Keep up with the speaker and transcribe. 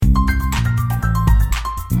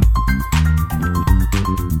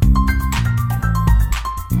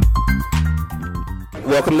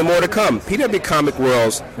Welcome to More to Come, PW Comic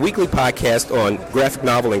World's weekly podcast on graphic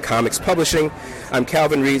novel and comics publishing. I'm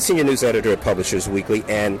Calvin Reed, Senior News Editor at Publishers Weekly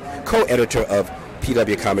and co-editor of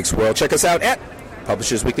PW Comics World. Check us out at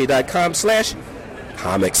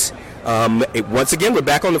publishersweekly.com/comics. Once again, we're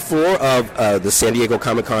back on the floor of the San Diego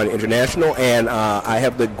Comic-Con International, and I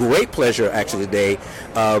have the great pleasure, actually, today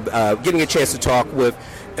of getting a chance to talk with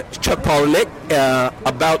Chuck Palahniuk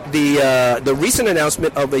about the recent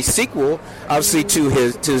announcement of a sequel, obviously, to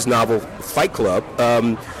his novel Fight Club,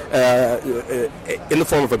 in the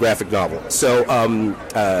form of a graphic novel. So,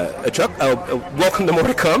 Chuck, welcome to More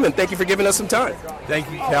to Come, and thank you for giving us some time. Thank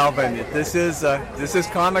you, Calvin. This is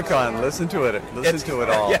Comic-Con. Listen to it. Listen to it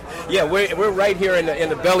all. Yeah. We're right here in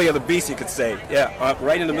the belly of the beast, you could say. Yeah,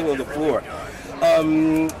 right in the middle of the floor.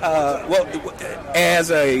 Well, as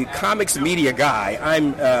a comics media guy,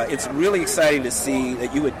 it's really exciting to see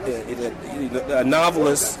that you would, a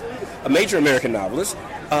novelist, a major American novelist,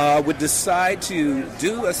 would decide to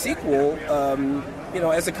do a sequel,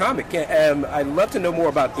 as a comic. I'd love to know more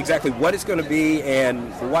about exactly what it's going to be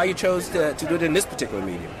and why you chose to do it in this particular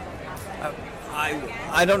medium.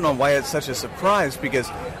 I don't know why it's such a surprise, because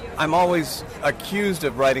I'm always accused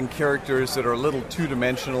of writing characters that are a little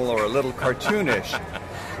two-dimensional or a little cartoonish.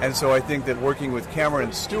 And so I think that working with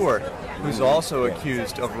Cameron Stewart, who's also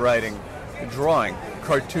accused of drawing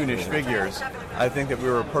cartoonish figures, I think that we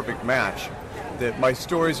were a perfect match. That my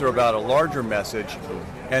stories are about a larger message,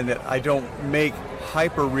 and that I don't make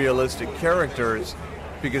hyper-realistic characters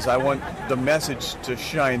because I want the message to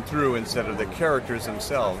shine through instead of the characters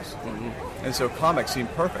themselves. Mm-hmm. And so comics seem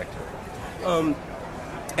perfect.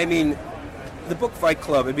 The book Fight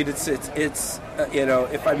Club, it's if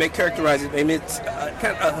I may characterize it, it's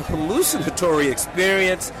kind of a hallucinatory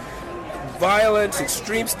experience, violence,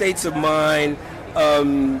 extreme states of mind,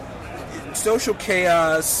 social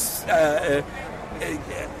chaos. I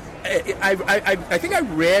think I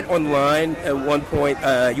read online at one point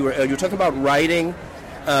you were talking about writing,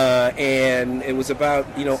 and it was about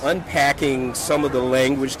unpacking some of the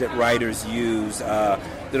language that writers use that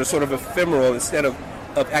are sort of ephemeral instead of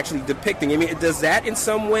actually depicting. Does that in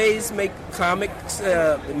some ways make comics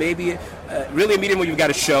maybe really a medium where you've got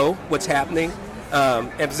to show what's happening?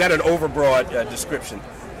 And is that an overbroad description?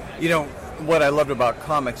 What I loved about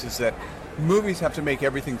comics is that movies have to make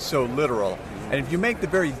everything so literal. And if you make the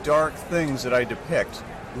very dark things that I depict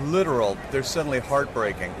literal, they're suddenly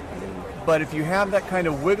heartbreaking. But if you have that kind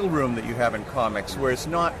of wiggle room that you have in comics, where it's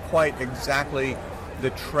not quite exactly the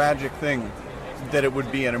tragic thing that it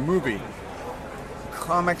would be in a movie,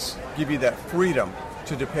 comics give you that freedom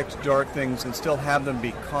to depict dark things and still have them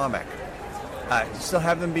be comic. Still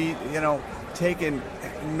have them be, taken,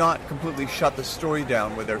 not completely shut the story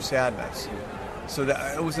down with their sadness. So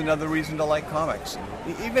that was another reason to like comics.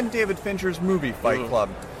 Even David Fincher's movie, Fight Club,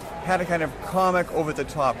 had a kind of comic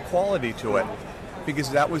over-the-top quality to it, because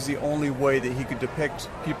that was the only way that he could depict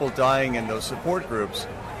people dying in those support groups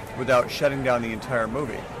without shutting down the entire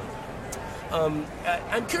movie. I'm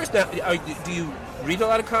curious now, do you read a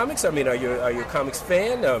lot of comics? Are you a comics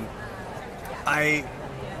fan? I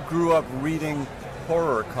grew up reading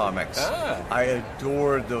horror comics. I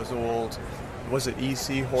adored those old, was it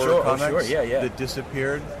EC horror comics? Sure, yeah. That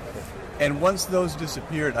disappeared. And once those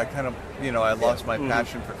disappeared, I kind of, I lost my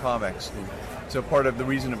passion for comics. So part of the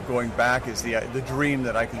reason of going back is the dream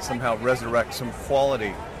that I can somehow resurrect some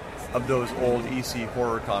quality of those old EC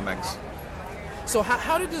horror comics. So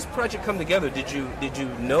how did this project come together? Did you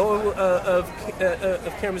know of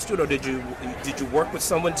Cameron Stewart, or did you work with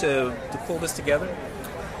someone to pull this together?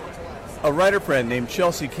 A writer friend named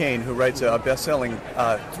Chelsea Kane, who writes a best-selling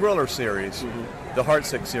thriller series, the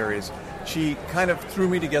Heartsick series. She kind of threw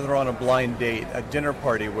me together on a blind date, a dinner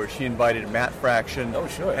party where she invited Matt Fraction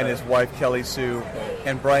and his wife Kelly Sue,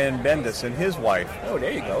 and Brian Bendis and his wife. Oh,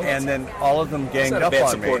 there you go. And then all of them ganged up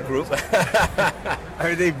on me. Support group.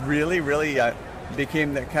 They really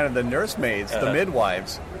became the nursemaids, the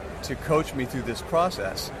midwives, to coach me through this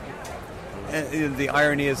process. And the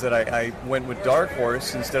irony is that I went with Dark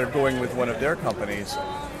Horse instead of going with one of their companies,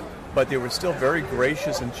 but they were still very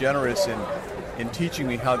gracious and generous in teaching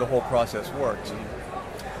me how the whole process worked.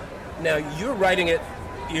 Now, you're writing it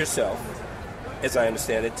yourself, as I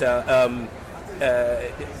understand it.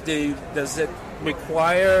 Does it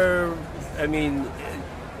require,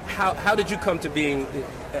 how did you come to being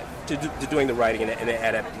to doing the writing and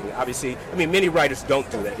adapting? Obviously, many writers don't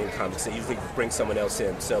do that in comics. They usually bring someone else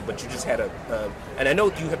in. So, but you just had and I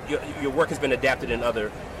know your work has been adapted in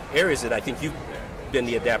other areas that I think you've been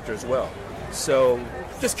the adapter as well. So,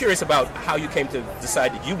 just curious about how you came to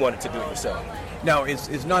decide that you wanted to do it yourself. Now,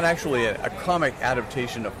 it's not actually a comic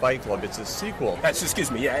adaptation of Fight Club. It's a sequel. Excuse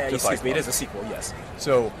me. Yeah, excuse me. It is a sequel. Yes.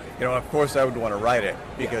 So, of course, I would want to write it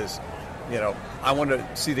because, I want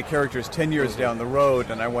to see the characters 10 years down the road,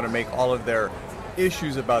 and I want to make all of their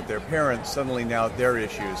issues about their parents suddenly now their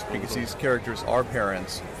issues because these characters are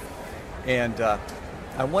parents. And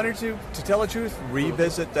I wanted to tell the truth,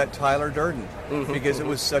 revisit that Tyler Durden because it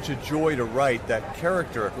was such a joy to write that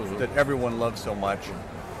character that everyone loves so much.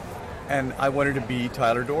 And I wanted to be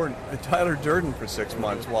Tyler Durden for 6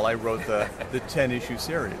 months while I wrote the 10-issue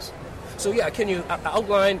series. So yeah, can you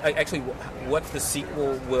outline actually what the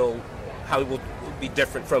sequel how it will be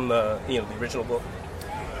different from the original book?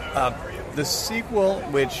 The sequel,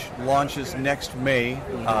 which launches next May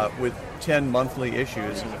with 10 monthly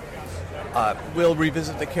issues, will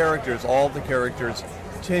revisit the characters, all the characters,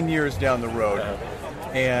 10 years down the road.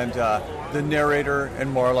 And the narrator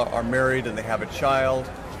and Marla are married and they have a child.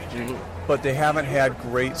 But they haven't had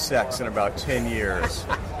great sex in about 10 years.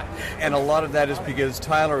 And a lot of that is because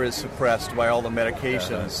Tyler is suppressed by all the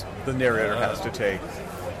medications the narrator has to take.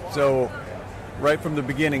 So right from the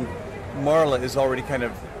beginning, Marla is already kind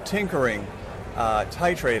of tinkering,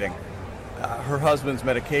 titrating her husband's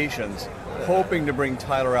medications, hoping to bring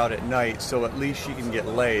Tyler out at night so at least she can get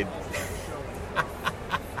laid.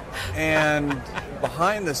 And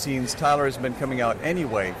behind the scenes, Tyler has been coming out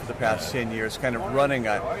anyway for the past 10 years, kind of running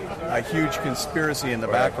a huge conspiracy in the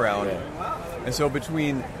background. And so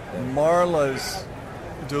between Marla's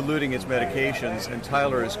diluting its medications and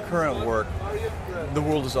Tyler's current work, the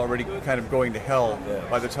world is already kind of going to hell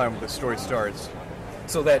by the time the story starts.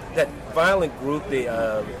 So that violent group,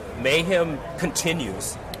 the mayhem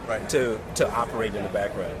continues to operate in the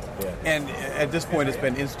background. Yeah. And at this point, it's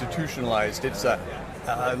been institutionalized. It's a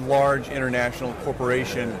large international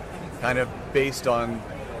corporation kind of based on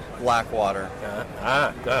Blackwater.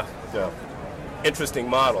 Interesting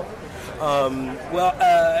model.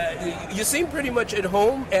 You seem pretty much at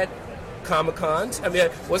home at Comic-Cons. I mean,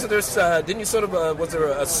 wasn't there? Didn't you sort of? Was there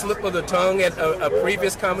a slip of the tongue at a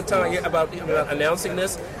previous Comic-Con about announcing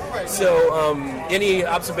this? So, any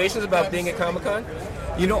observations about being at Comic-Con?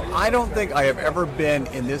 I don't think I have ever been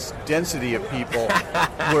in this density of people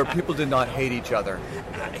where people did not hate each other.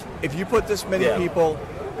 If you put this many people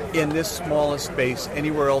in this small a space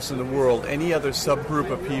anywhere else in the world, any other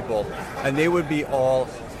subgroup of people, and they would be all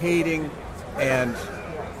hating and...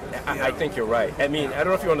 I think you're right. I mean, I don't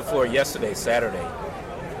know if you were on the floor yesterday, Saturday.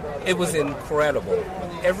 It was incredible.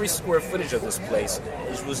 Every square footage of this place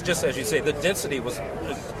was just, as you say, the density was...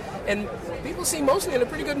 And people seem mostly in a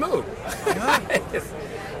pretty good mood.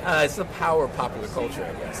 It's the power of popular culture,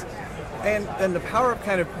 I guess. And the power of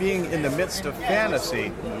kind of being in the midst of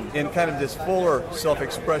fantasy in kind of this fuller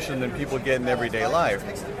self-expression than people get in everyday life.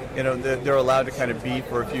 They're allowed to kind of be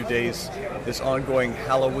for a few days this ongoing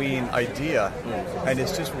Halloween idea. And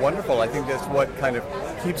it's just wonderful. I think that's what kind of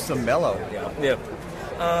keeps them mellow. Yeah.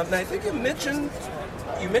 Now, I think you mentioned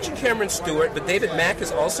Cameron Stewart, but David Mack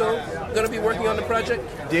is also going to be working on the project?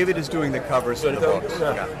 David is doing the covers for the books.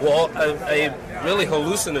 Well, a really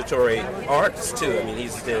hallucinatory artist, too. I mean,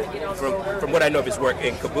 he's from what I know of his work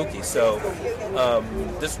in Kabuki. So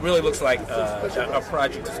this really looks like a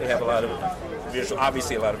project that's going to have a lot of visual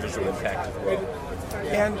impact as well.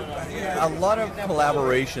 And a lot of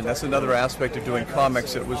collaboration. That's another aspect of doing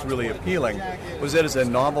comics that was really appealing, was that as a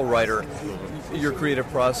novel writer, your creative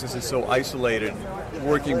process is so isolated,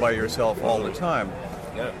 working by yourself all the time.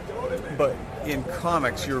 Yeah. But in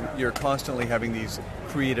comics, you're constantly having these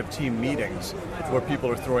creative team meetings where people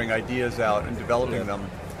are throwing ideas out and developing them.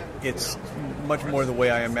 It's much more the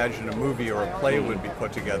way I imagine a movie or a play would be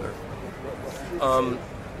put together.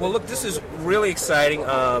 Well, look, this is really exciting.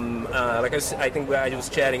 Like I think I was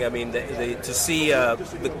chatting. I mean, to see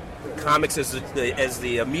the comics as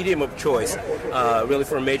the medium of choice, really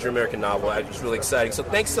for a major American novel, it's really exciting. So,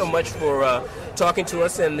 thanks so much for talking to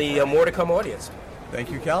us and the More to Come audience. Thank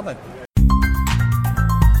you, Calvin.